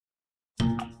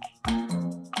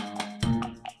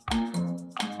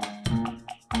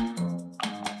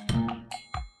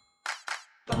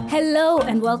Hello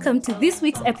and welcome to this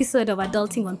week's episode of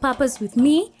Adulting on Purpose with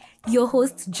me, your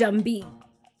host, Jambi.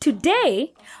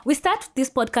 Today, we start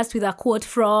this podcast with a quote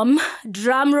from,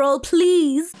 drumroll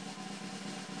please,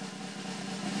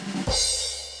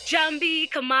 Jambi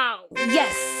Kamau.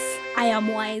 Yes, I am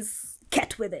wise.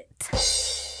 Get with it.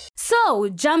 So,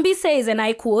 Jambi says, and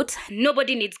I quote,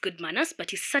 nobody needs good manners,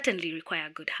 but you certainly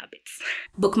require good habits.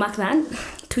 Bookmark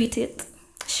that, tweet it,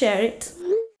 share it.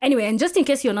 Anyway, and just in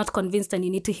case you're not convinced and you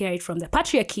need to hear it from the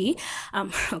patriarchy,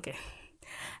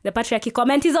 the patriarchy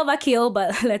comment is overkill,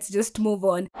 but let's just move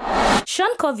on.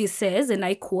 Sean Covey says, and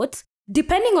I quote,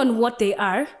 depending on what they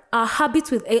are, our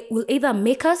habits will either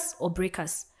make us or break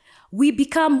us. We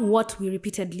become what we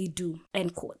repeatedly do,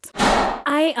 end quote.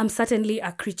 I am certainly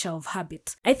a creature of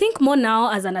habit. I think more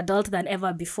now as an adult than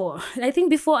ever before. I think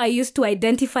before I used to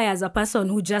identify as a person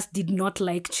who just did not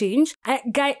like change.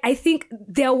 I think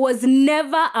there was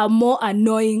never a more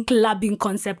annoying clubbing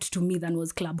concept to me than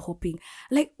was club hopping.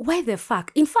 Like, why the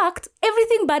fuck? In fact,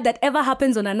 everything bad that ever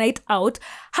happens on a night out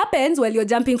happens while you're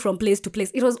jumping from place to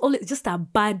place. It was always just a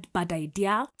bad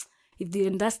idea. If you're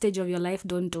in that stage of your life,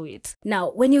 don't do it.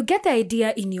 Now, when you get the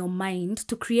idea in your mind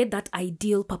to create that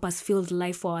ideal purpose-filled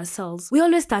life for ourselves, we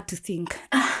always start to think,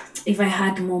 if I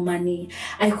had more money,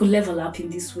 I could level up in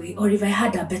this way. Or if I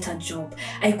had a better job,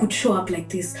 I could show up like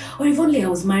this. Or if only I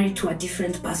was married to a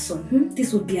different person,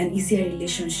 this would be an easier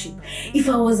relationship. If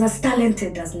I was as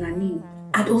talented as Nani,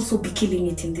 I'd also be killing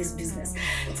it in this business.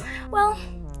 Well,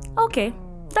 okay.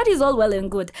 That is all well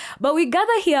and good. But we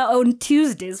gather here on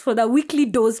Tuesdays for the weekly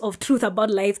dose of truth about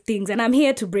life things, and I'm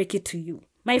here to break it to you.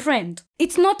 My friend,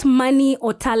 it's not money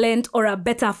or talent or a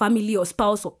better family or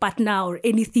spouse or partner or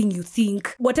anything you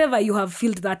think, whatever you have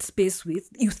filled that space with,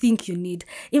 you think you need.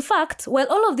 In fact, while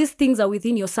all of these things are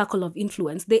within your circle of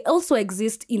influence, they also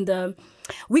exist in the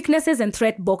weaknesses and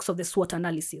threat box of the SWOT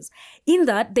analysis. In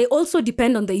that, they also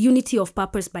depend on the unity of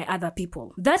purpose by other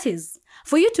people. That is,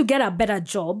 for you to get a better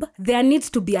job, there needs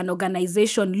to be an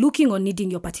organization looking or needing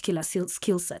your particular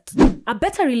skill set. A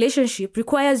better relationship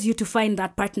requires you to find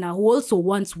that partner who also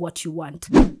wants what you want.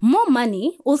 More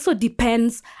money also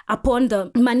depends upon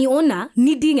the money owner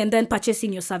needing and then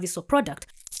purchasing your service or product.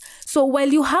 So while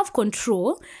you have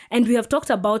control, and we have talked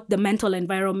about the mental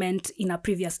environment in a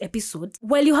previous episode,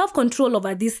 while you have control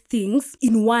over these things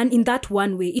in that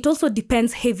one way, it also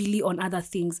depends heavily on other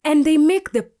things. And they make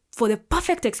for the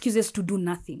perfect excuses to do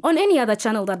nothing. On any other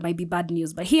channel, that might be bad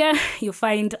news. But here, you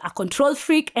find a control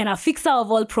freak and a fixer of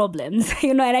all problems.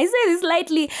 And I say this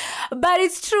lightly, but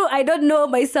it's true. I don't know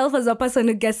myself as a person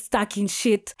who gets stuck in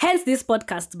shit. Hence this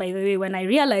podcast, by the way, when I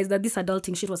realized that this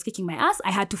adulting shit was kicking my ass,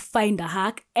 I had to find a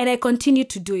hack, and I continued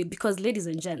to do it because, ladies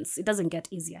and gents, it doesn't get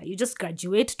easier. You just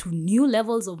graduate to new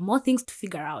levels of more things to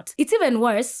figure out. It's even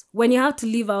worse when you have to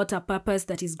live out a purpose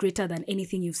that is greater than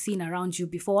anything you've seen around you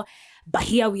before. But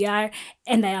here we are,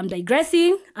 and I am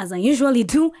digressing, as I usually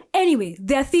do. Anyway,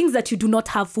 there are things that you do not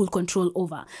have full control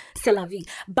over. C'est la vie.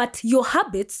 But your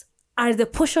habits are the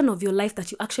portion of your life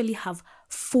that you actually have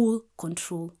full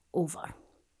control over.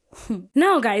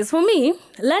 Now, guys, for me,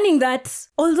 learning that,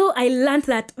 although I learned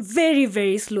that very,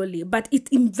 very slowly, but it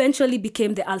eventually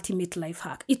became the ultimate life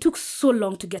hack. It took so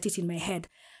long to get it in my head.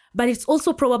 But it's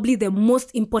also probably the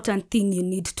most important thing you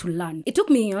need to learn. It took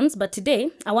me eons, but today,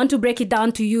 I want to break it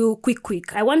down to you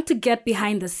quick. I want to get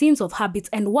behind the scenes of habits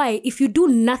and why, if you do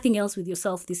nothing else with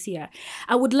yourself this year,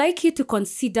 I would like you to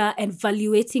consider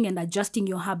evaluating and adjusting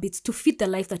your habits to fit the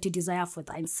life that you desire for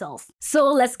thyself.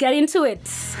 So let's get into it.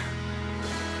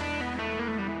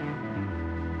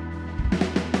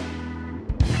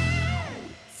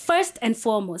 First and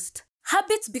foremost,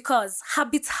 habits, because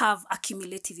habits have a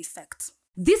cumulative effect.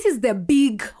 This is the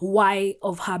big why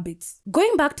of habits.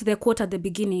 Going back to the quote at the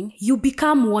beginning, you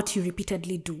become what you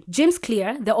repeatedly do. James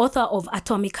Clear, the author of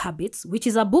Atomic Habits, which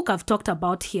is a book I've talked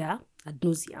about here ad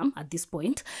nauseam at this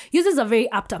point, uses a very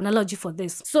apt analogy for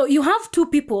this. So you have two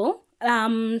people,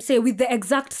 say with the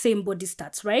exact same body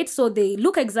stats, right? So they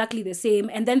look exactly the same,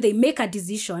 and then they make a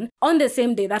decision on the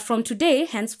same day that from today,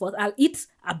 henceforth, I'll eat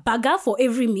a burger for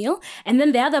every meal. And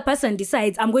then the other person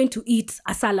decides, I'm going to eat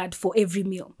a salad for every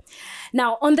meal.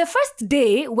 Now, on the first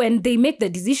day, when they make the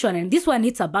decision, and this one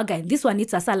eats a burger and this one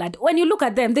eats a salad, when you look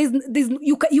at them,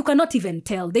 you cannot even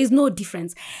tell. There's no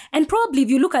difference. And probably if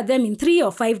you look at them in 3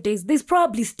 or 5 days, there's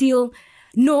probably still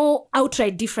no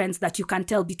outright difference that you can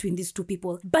tell between these two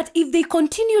people. But if they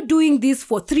continue doing this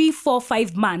for 3, 4,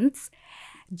 5 months,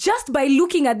 just by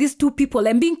looking at these two people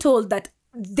and being told that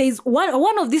there's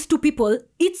one of these two people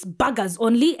eats burgers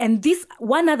only, and this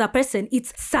one other person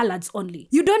eats salads only.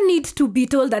 You don't need to be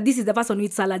told that this is the person who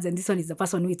eats salads and this one is the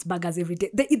person who eats burgers every day.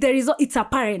 It's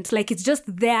apparent, like it's just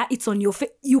there, it's on your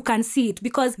face, you can see it,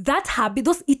 because that habit,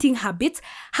 those eating habits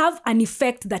have an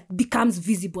effect that becomes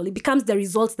visible. It becomes the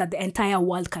results that the entire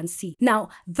world can see. Now,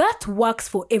 that works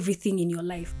for everything in your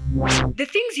life. The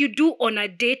things you do on a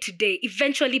day-to-day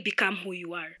eventually become who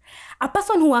you are. A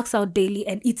person who works out daily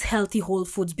and eats healthy whole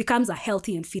foods becomes a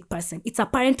healthy and fit person. It's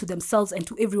apparent to themselves and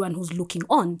to everyone who's looking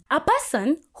on. A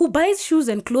person who buys shoes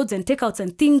and clothes and takeouts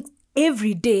and things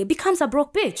every day becomes a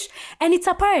broke bitch. And it's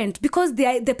apparent because they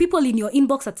are the people in your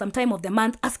inbox at some time of the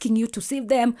month asking you to save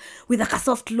them with a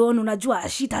soft loan. Unajua,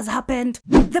 shit has happened.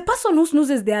 The person who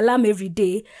snoozes the alarm every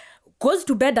day, goes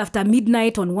to bed after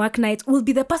midnight on work nights, will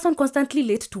be the person constantly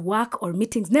late to work or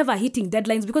meetings, never hitting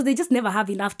deadlines because they just never have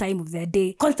enough time of their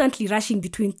day, constantly rushing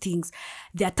between things.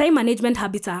 Their time management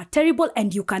habits are terrible,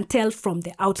 and you can tell from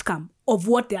the outcome of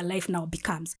what their life now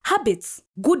becomes. Habits,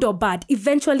 good or bad,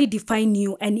 eventually define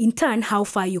you and in turn how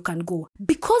far you can go.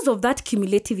 Because of that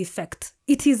cumulative effect,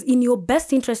 it is in your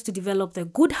best interest to develop the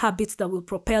good habits that will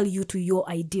propel you to your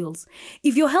ideals.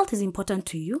 If your health is important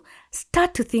to you,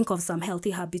 start to think of some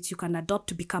healthy habits you can adopt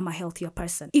to become a healthier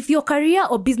person. If your career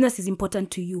or business is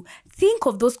important to you, think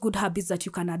of those good habits that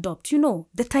you can adopt. You know,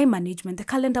 the time management, the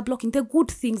calendar blocking, the good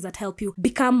things that help you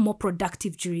become more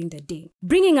productive during the day.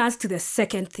 Bringing us to the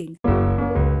second thing.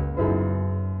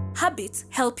 Habits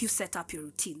help you set up your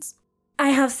routines. I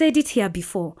have said it here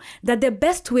before, that the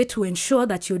best way to ensure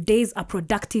that your days are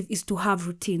productive is to have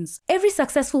routines. Every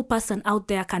successful person out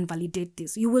there can validate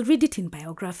this. You will read it in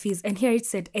biographies and hear it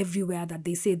said everywhere that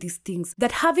they say these things,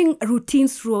 that having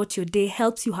routines throughout your day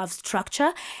helps you have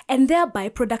structure and thereby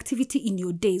productivity in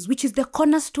your days, which is the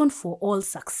cornerstone for all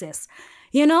success.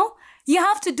 You know, you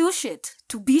have to do shit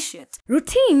to be shit.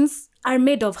 Routines are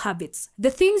made of habits. The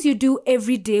things you do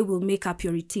every day will make up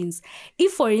your routines.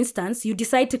 If, for instance, you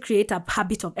decide to create a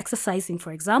habit of exercising,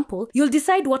 for example, you'll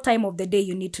decide what time of the day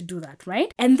you need to do that,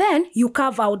 right? And then you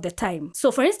carve out the time.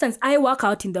 So, for instance, I work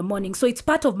out in the morning, so it's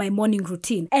part of my morning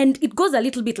routine. And it goes a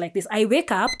little bit like this. I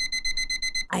wake up,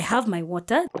 I have my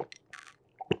water,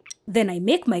 then I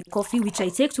make my coffee, which I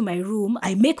take to my room.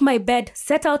 I make my bed,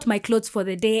 set out my clothes for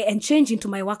the day, and change into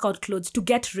my workout clothes to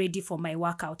get ready for my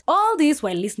workout. All this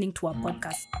while listening to a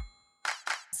podcast.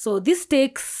 So this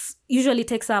usually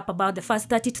takes up about the first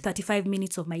 30 to 35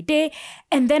 minutes of my day.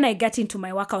 And then I get into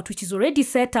my workout, which is already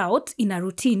set out in a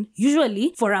routine,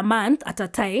 usually for a month at a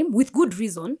time, with good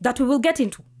reason, that we will get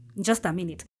into in just a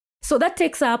minute. So that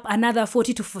takes up another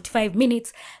 40 to 45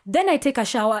 minutes. Then I take a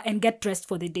shower and get dressed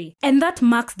for the day. And that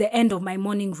marks the end of my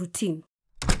morning routine.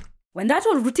 When that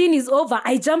whole routine is over,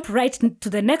 I jump right to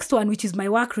the next one, which is my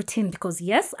work routine. Because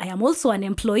yes, I am also an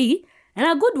employee, and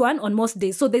a good one on most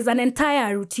days. So there's an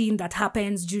entire routine that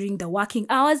happens during the working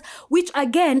hours, which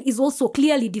again is also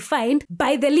clearly defined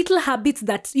by the little habits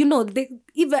that, you know,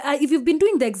 if you've been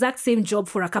doing the exact same job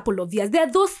for a couple of years, there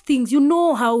are those things, you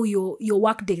know how your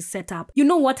work day is set up. You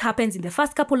know what happens in the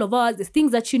first couple of hours, the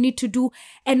things that you need to do,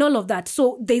 and all of that.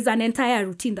 So there's an entire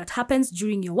routine that happens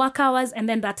during your work hours, and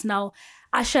then that now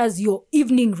ushers your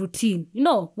evening routine. You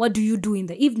know, what do you do in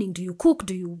the evening? Do you cook?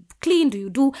 Do you clean? Do you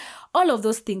do all of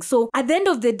those things? So at the end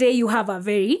of the day, you have a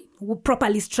very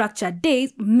properly structured day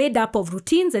made up of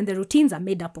routines, and the routines are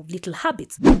made up of little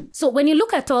habits. So when you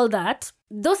look at all that,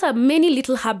 those are many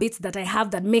little habits that I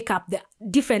have that make up the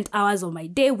different hours of my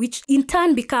day, which in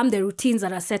turn become the routines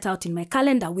that are set out in my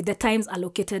calendar with the times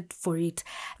allocated for it.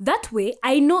 That way,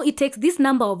 I know it takes this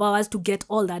number of hours to get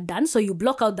all that done. So you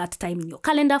block out that time in your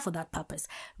calendar for that purpose,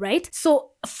 right? So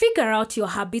figure out your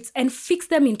habits and fix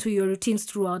them into your routines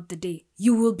throughout the day.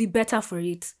 You will be better for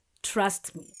it.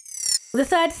 Trust me. The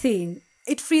third thing,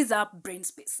 it frees up brain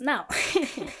space. Now,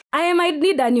 I might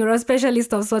need a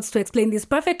neurospecialist of sorts to explain this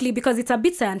perfectly because it's a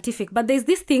bit scientific, but there's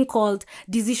this thing called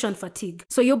decision fatigue.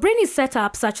 So your brain is set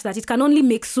up such that it can only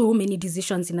make so many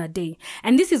decisions in a day.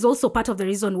 And this is also part of the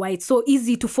reason why it's so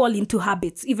easy to fall into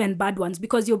habits, even bad ones,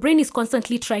 because your brain is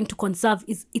constantly trying to conserve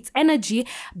its energy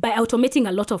by automating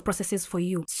a lot of processes for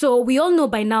you. So we all know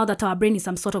by now that our brain is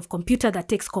some sort of computer that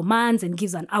takes commands and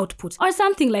gives an output or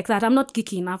something like that. I'm not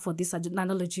geeky enough for this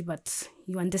analogy, but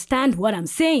you understand what I'm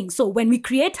saying. So when we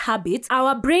create habits,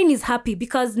 our brain is happy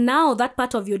because now that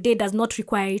part of your day does not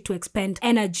require you to expend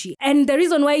energy. And the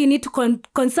reason why you need to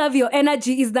conserve your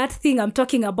energy is that thing I'm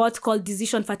talking about called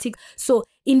decision fatigue. So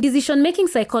In decision-making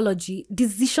psychology,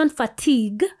 decision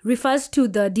fatigue refers to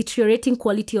the deteriorating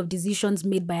quality of decisions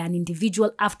made by an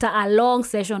individual after a long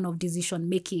session of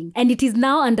decision-making. And it is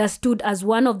now understood as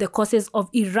one of the causes of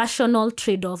irrational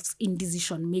trade-offs in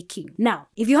decision-making. Now,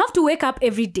 if you have to wake up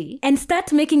every day and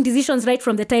start making decisions right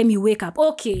from the time you wake up,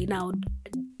 okay, now...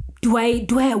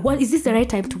 what is this the right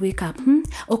time to wake up?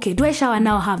 Okay, do I shower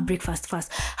now, have breakfast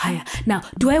first? Higher. Now,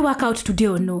 do I work out today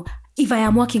or no? If I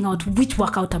am working out, which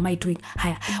workout am I doing?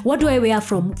 Higher. What do I wear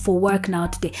for work now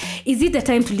today? Is it the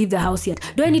time to leave the house yet?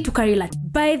 Do I need to carry lunch?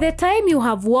 By the time you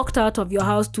have walked out of your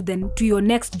house to your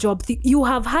next job, you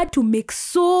have had to make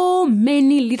so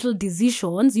many little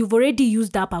decisions. You've already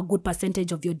used up a good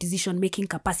percentage of your decision-making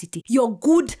capacity. Your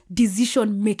good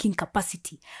decision-making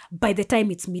capacity. By the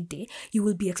time it's midday, you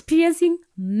will be experiencing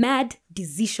mad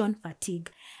decision fatigue.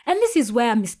 And this is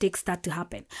where mistakes start to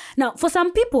happen. Now, for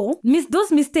some people,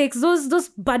 those mistakes, those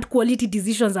bad quality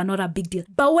decisions are not a big deal.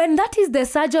 But when that is the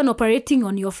surgeon operating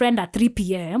on your friend at 3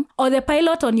 p.m. or the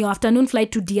pilot on your afternoon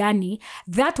flight to Diani,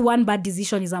 that one bad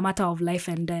decision is a matter of life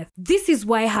and death. This is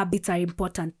why habits are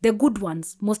important. The good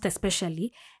ones, most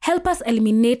especially, help us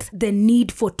eliminate the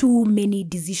need for too many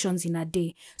decisions in a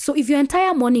day. So if your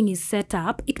entire morning is set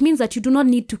up, it means that you do not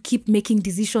need to keep making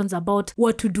decisions about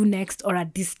what to do next or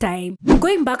at this time.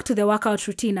 Going back to the workout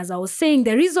routine, as I was saying,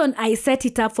 the reason I set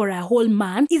it up for a whole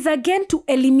month is again to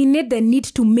eliminate the need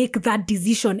to make that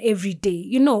decision every day.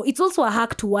 It's also a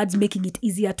hack towards making it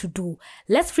easier to do.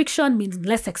 Less friction means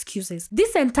less excuses.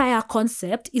 This entire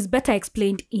concept is better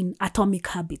explained in Atomic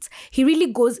Habits. He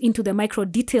really goes into the micro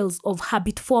details of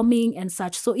habit forming and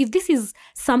such. So if this is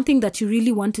something that you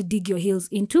really want to dig your heels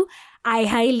into, I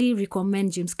highly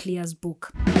recommend James Clear's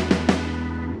book.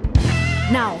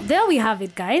 Now, there we have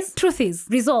it, guys. Truth is,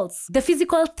 results, the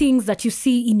physical things that you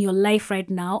see in your life right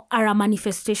now are a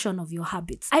manifestation of your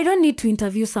habits. I don't need to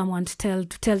interview someone to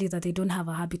tell you that they don't have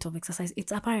a habit of exercise.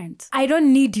 It's apparent. I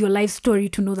don't need your life story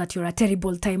to know that you're a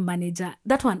terrible time manager.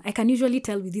 That one, I can usually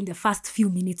tell within the first few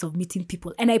minutes of meeting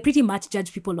people, and I pretty much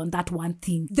judge people on that one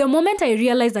thing. The moment I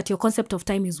realize that your concept of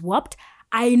time is warped,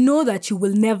 I know that you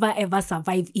will never ever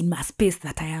survive in my space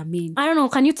that I am in. I don't know,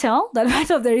 can you tell that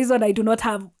part of the reason I do not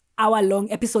have hour-long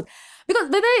episode?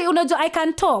 Because I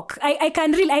can talk. I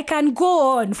can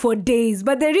go on for days.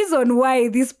 But the reason why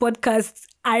these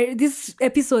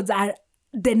episodes are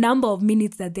the number of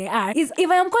minutes that they are is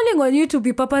if I am calling on you to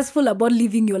be purposeful about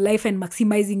living your life and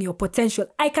maximizing your potential,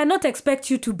 I cannot expect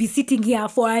you to be sitting here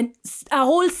for a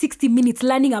whole 60 minutes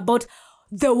learning about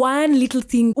the one little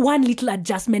thing, one little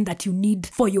adjustment that you need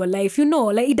for your life.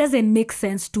 It doesn't make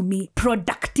sense to me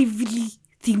productively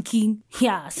thinking.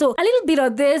 Yeah, so a little bit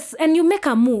of this and you make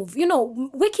a move.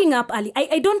 Waking up early.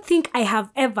 I don't think I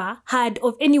have ever heard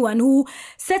of anyone who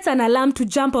sets an alarm to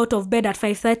jump out of bed at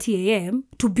 5:30 a.m.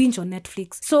 to binge on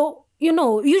Netflix. So,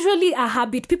 usually a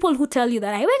habit, people who tell you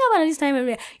that I wake up at this time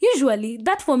every day, usually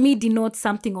that for me denotes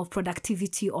something of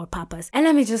productivity or purpose. And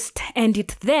let me just end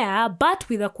it there, but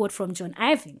with a quote from John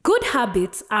Irving. Good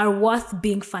habits are worth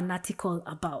being fanatical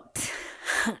about.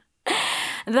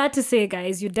 That to say,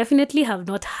 guys, you definitely have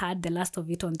not heard the last of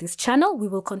it on this channel. We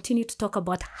will continue to talk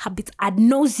about habits ad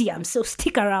nauseum, so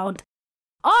stick around.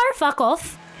 Or fuck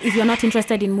off if you're not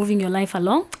interested in moving your life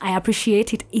along. I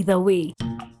appreciate it either way.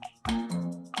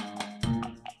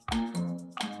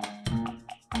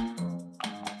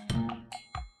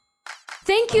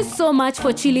 Thank you so much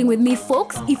for chilling with me,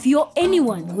 folks. If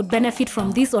anyone would benefit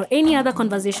from this or any other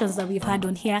conversations that we've had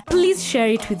on here, please share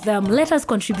it with them. Let us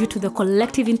contribute to the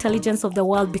collective intelligence of the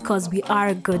world because we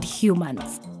are good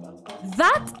humans.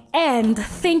 That end,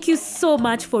 thank you so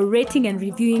much for rating and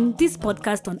reviewing this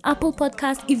podcast on Apple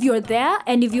Podcasts. If you're there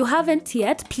and if you haven't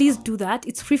yet, please do that.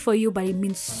 It's free for you, but it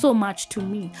means so much to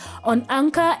me. On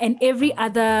Anchor and every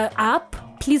other app,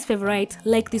 please favorite,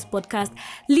 like this podcast,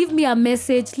 leave me a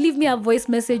message, leave me a voice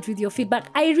message with your feedback.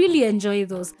 I really enjoy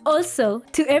those. Also,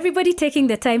 to everybody taking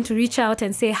the time to reach out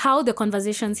and say how the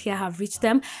conversations here have reached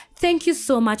them, thank you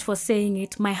so much for saying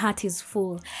it. My heart is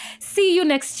full. See you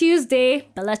next Tuesday.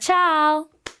 Bella ciao.